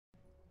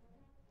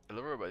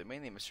Hello everybody, my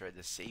name is Red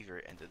the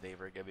Savior, and today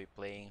we're gonna be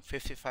playing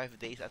 55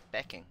 Days at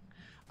Peking.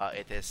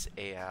 It is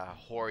a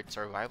horde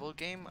survival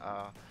game.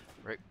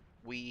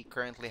 We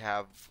currently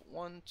have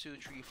 7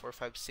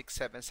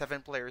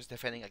 players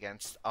defending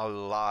against a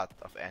lot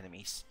of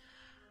enemies.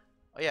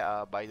 Oh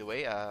yeah, by the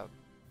way,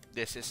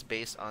 this is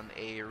based on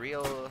a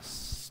real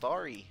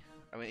story.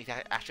 I mean,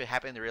 it actually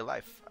happened in real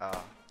life.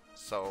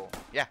 So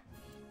yeah,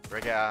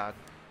 we're gonna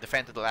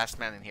defend to the last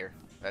man in here.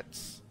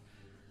 Let's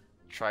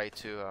try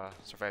to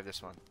survive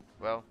this one.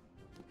 Well,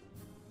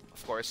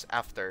 of course,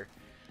 after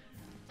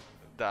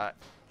the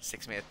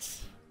 6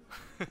 minutes.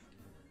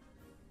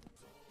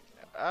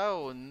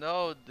 Oh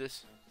no,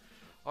 this.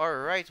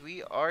 Alright,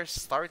 we are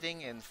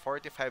starting in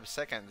 45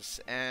 seconds,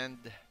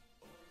 and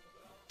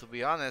to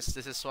be honest,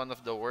 this is one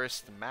of the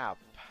worst map.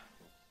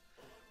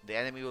 The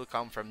enemy will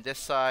come from this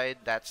side,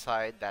 that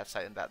side, that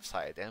side, and that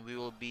side, and we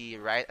will be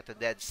right at the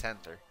dead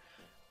center.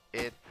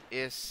 It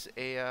is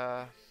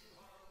a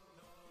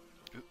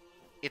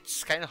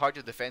it's kind of hard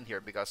to defend here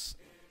because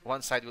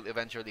one side will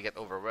eventually get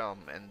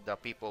overwhelmed and the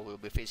people will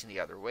be facing the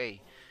other way,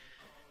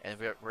 and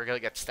we're gonna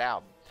get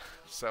stabbed.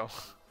 So,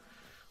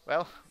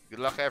 well, good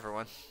luck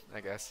everyone, I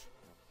guess.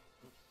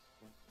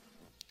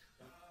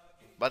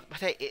 But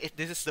hey,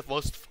 this is the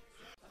most.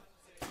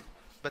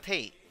 But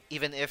hey,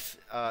 even if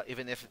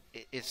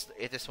it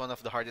is one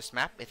of the hardest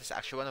map, it is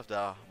actually one of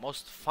the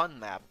most fun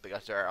map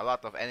because there are a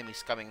lot of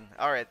enemies coming.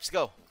 All right, let's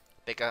go.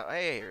 Pick a.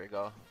 Hey, here we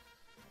go.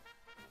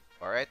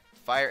 All right,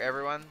 fire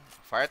everyone.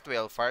 Fire at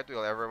will. Fire at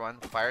will, everyone.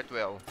 Fire at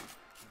will.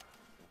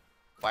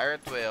 Fire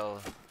at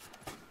will.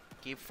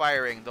 Keep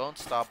firing. Don't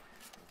stop.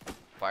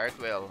 Fire at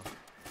will.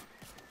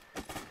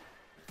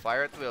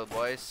 Fire at will,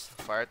 boys.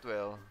 Fire at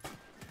will.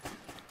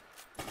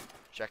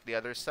 Check the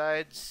other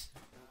sides.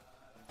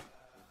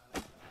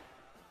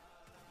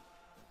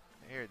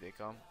 Here they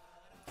come.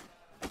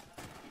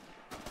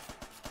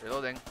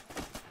 Reloading.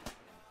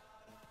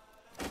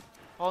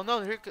 Oh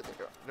no,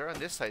 they're on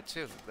this side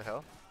too. What the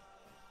hell?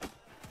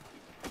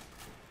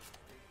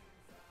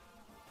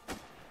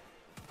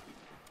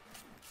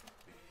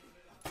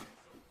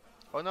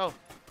 Oh no.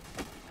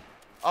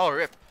 Oh,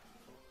 rip.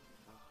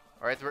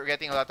 Alright, we're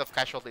getting a lot of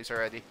casualties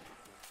already.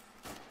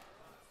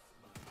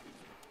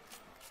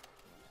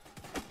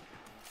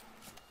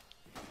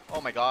 Oh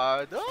my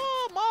god.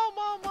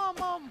 Oh,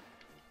 mom.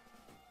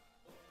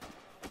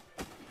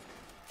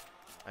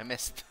 I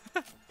missed.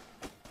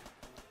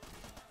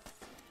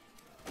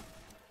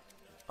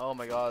 Oh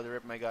my god,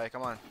 rip my guy.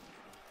 Come on.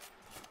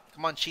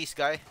 Come on, cheese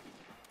guy.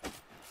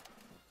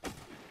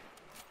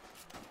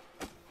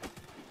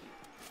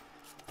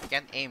 I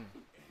can't aim.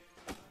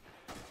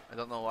 I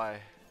don't know why.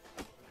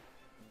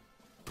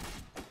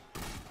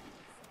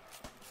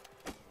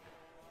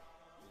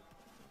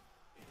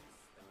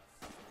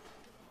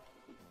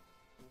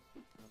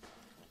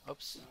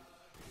 Oops.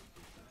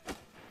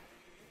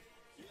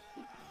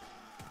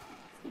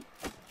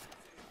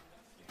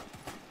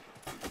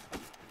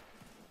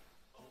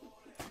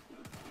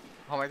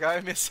 Oh my god,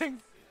 I'm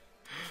missing.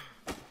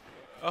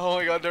 Oh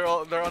my god, they're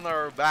on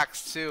our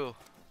backs too.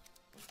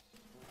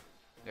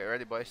 Get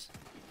ready, boys.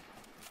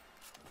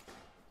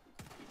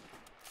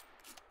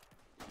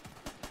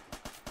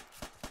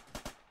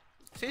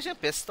 Is he a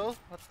pistol?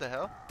 What the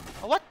hell?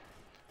 Oh, what?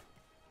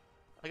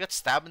 I got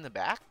stabbed in the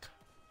back?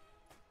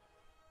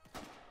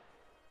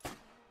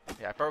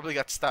 Yeah, I probably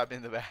got stabbed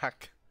in the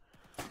back.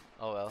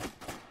 Oh well.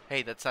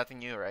 Hey, that's nothing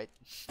new, right?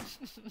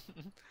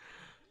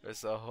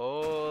 There's a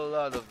whole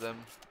lot of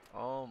them.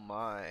 Oh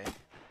my.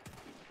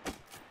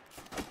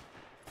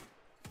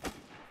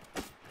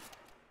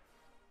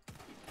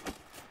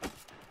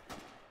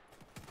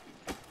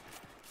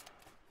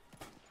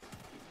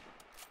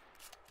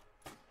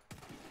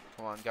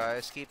 Come on,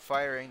 guys, keep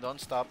firing,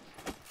 don't stop.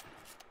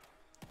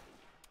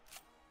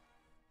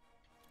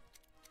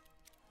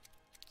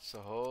 It's a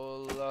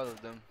whole lot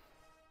of them.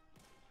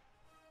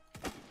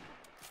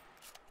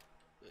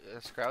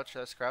 Let's crouch,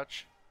 let's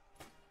crouch.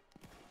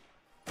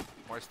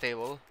 More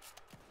stable.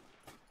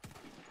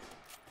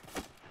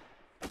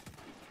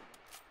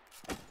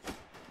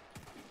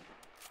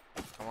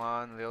 Come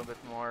on, a little bit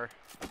more.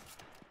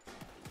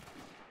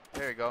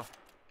 There you go.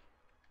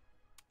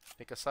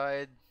 Pick a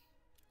side.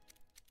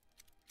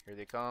 Here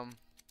they come.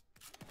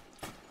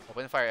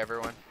 Open fire,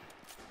 everyone.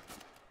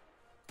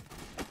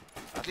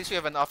 At least we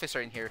have an officer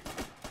in here.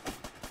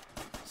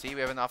 See,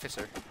 we have an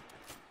officer.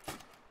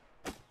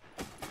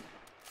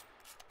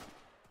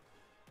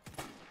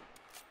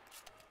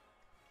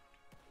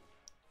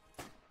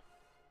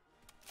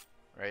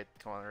 Right,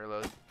 come on,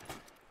 reload.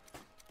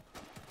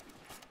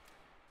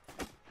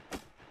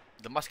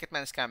 The musket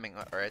man is coming.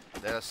 Alright,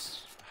 let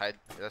us hide.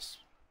 Let us,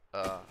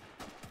 there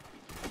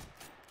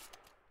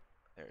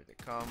they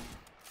come.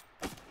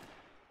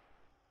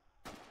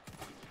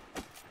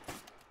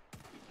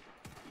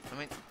 I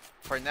mean,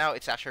 for now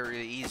it's actually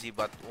really easy,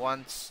 but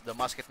once the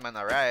musketman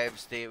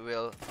arrives, they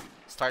will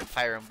start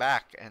firing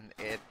back, and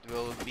it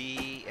will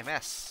be a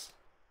mess.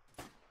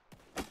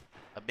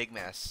 A big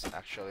mess,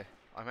 actually.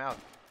 I'm out.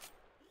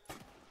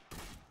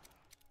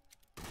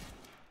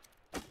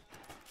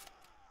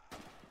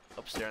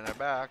 Oops, they're on our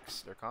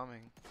backs. They're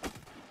coming.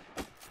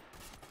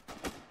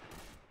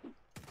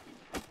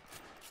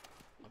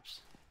 Oops.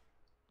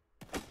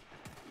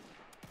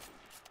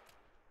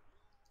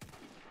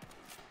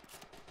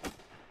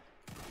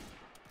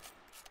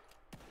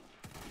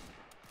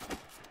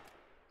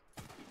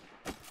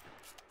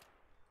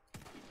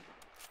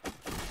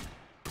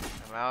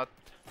 I'm out.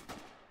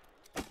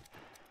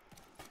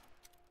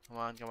 Come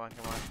on, come on,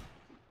 come on.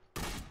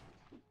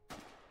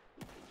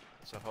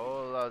 It's a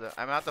whole lot of...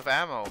 I'm out of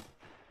ammo.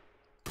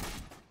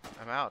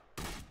 I'm out.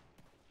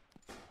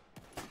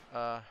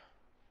 There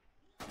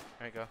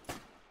you go.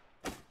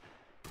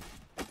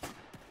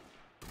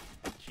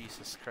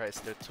 Jesus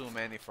Christ, there are too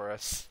many for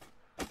us.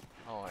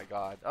 Oh my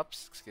god.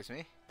 Oops, excuse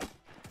me.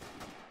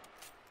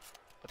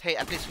 But hey,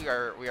 at least we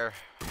are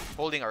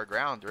holding our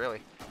ground,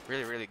 really.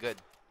 Really, really good.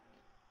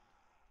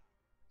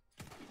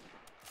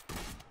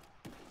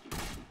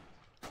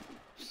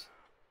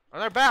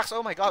 On our backs!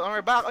 Oh my god, on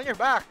our back! On your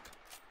back!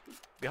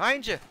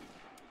 Behind you!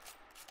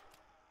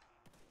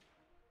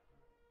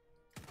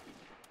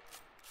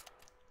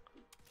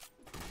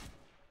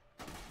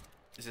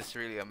 This is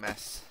really a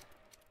mess.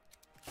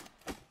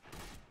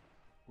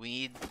 We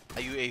need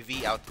a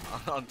UAV out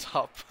on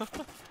top.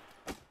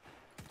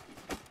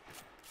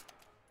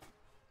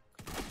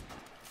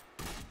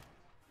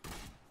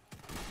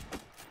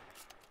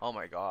 Oh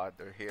my god,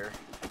 they're here.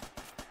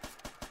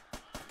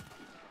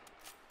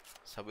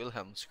 It's a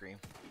Wilhelm scream.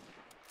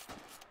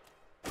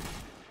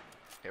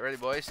 Okay, ready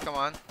boys, come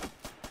on.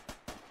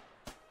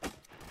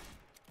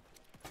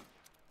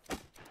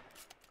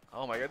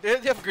 Oh my god, they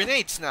have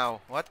grenades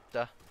now! What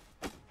the?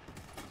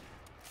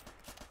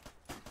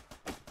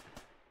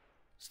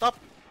 Stop!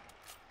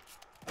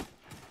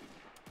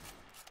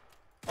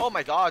 Oh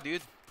my god,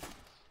 dude!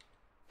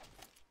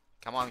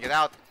 Come on, get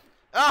out!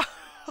 Ah!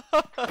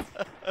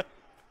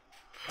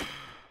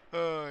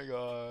 Oh my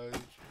god.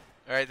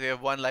 Alright, we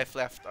have one life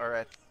left,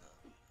 alright.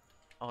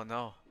 Oh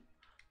no.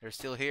 They're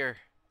still here.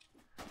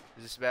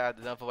 This is bad.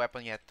 They don't have a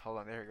weapon yet. Hold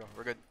on, there we go.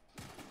 We're good.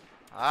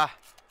 Ah!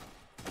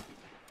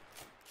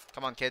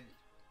 Come on, kid.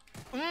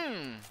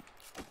 Mmm!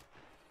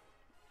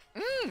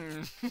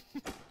 Mmm!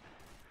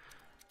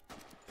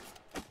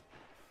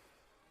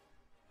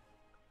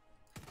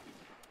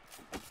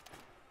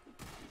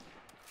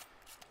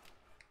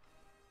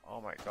 Oh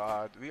my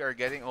god, we are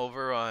getting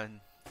overrun.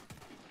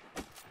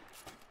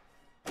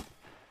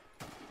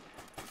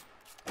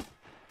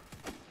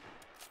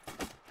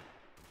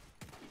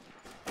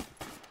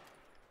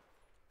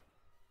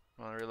 Come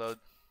on, reload.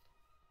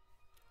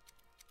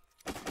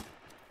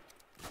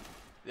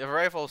 They have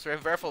rifles, we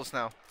have rifles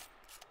now.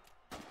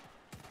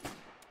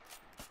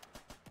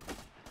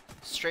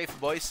 Strafe,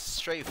 boys,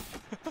 strafe.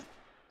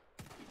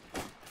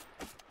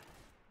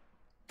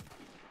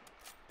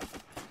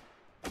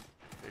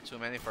 There are too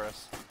many for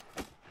us.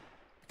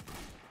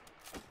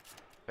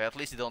 But at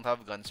least you don't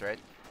have guns, right?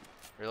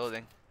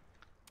 Reloading.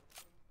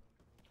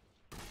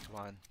 Come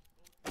on.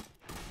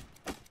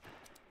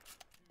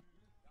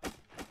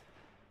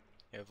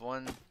 You have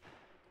one.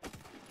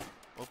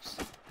 Oops.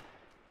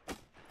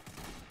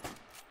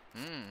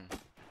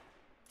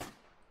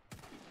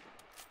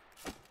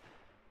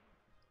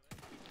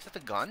 Is that a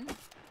gun?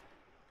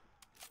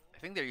 I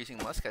think they're using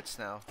muskets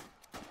now.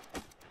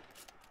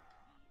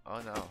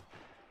 Oh no.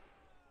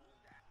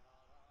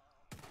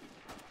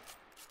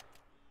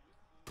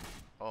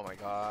 Oh my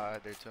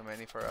god, there are too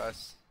many for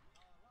us.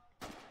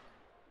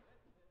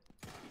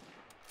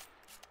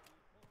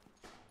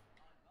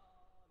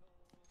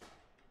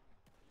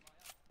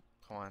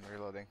 Come on,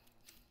 reloading.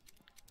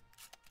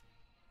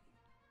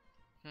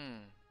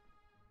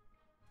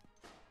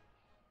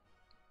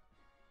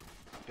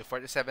 With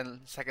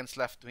 47 seconds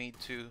left, we need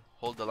to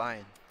hold the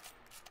line.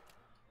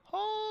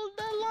 Hold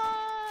the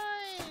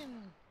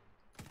line!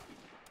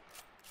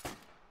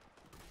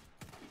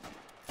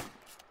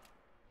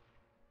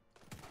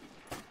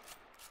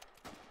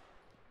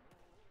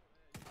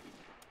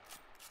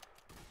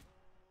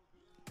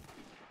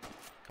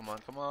 Come on,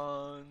 come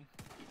on.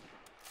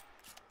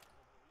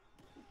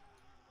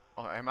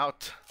 Oh, I'm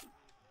out.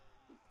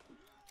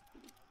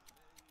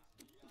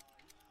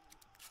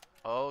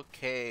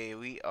 Okay,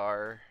 we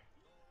are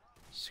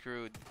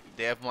screwed.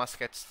 They have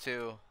muskets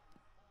too.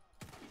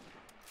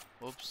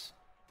 Oops.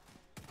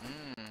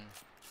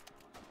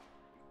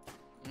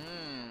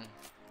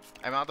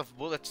 I'm out of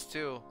bullets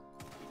too.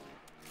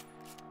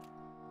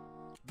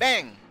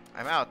 Bang!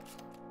 I'm out.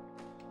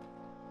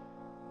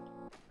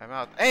 I'm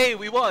out. Hey,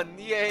 we won!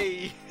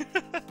 Yay!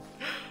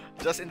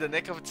 Just in the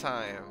nick of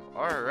time.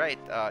 Alright,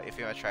 if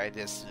you want to try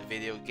this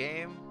video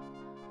game,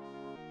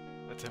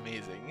 that's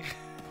amazing.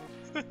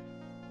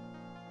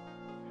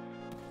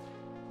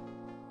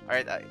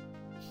 Alright,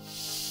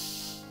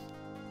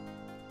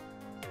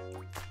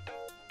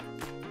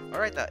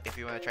 if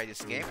you want to try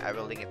this game, I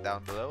will link it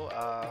down below.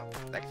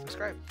 Like,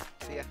 subscribe.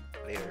 See ya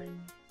later.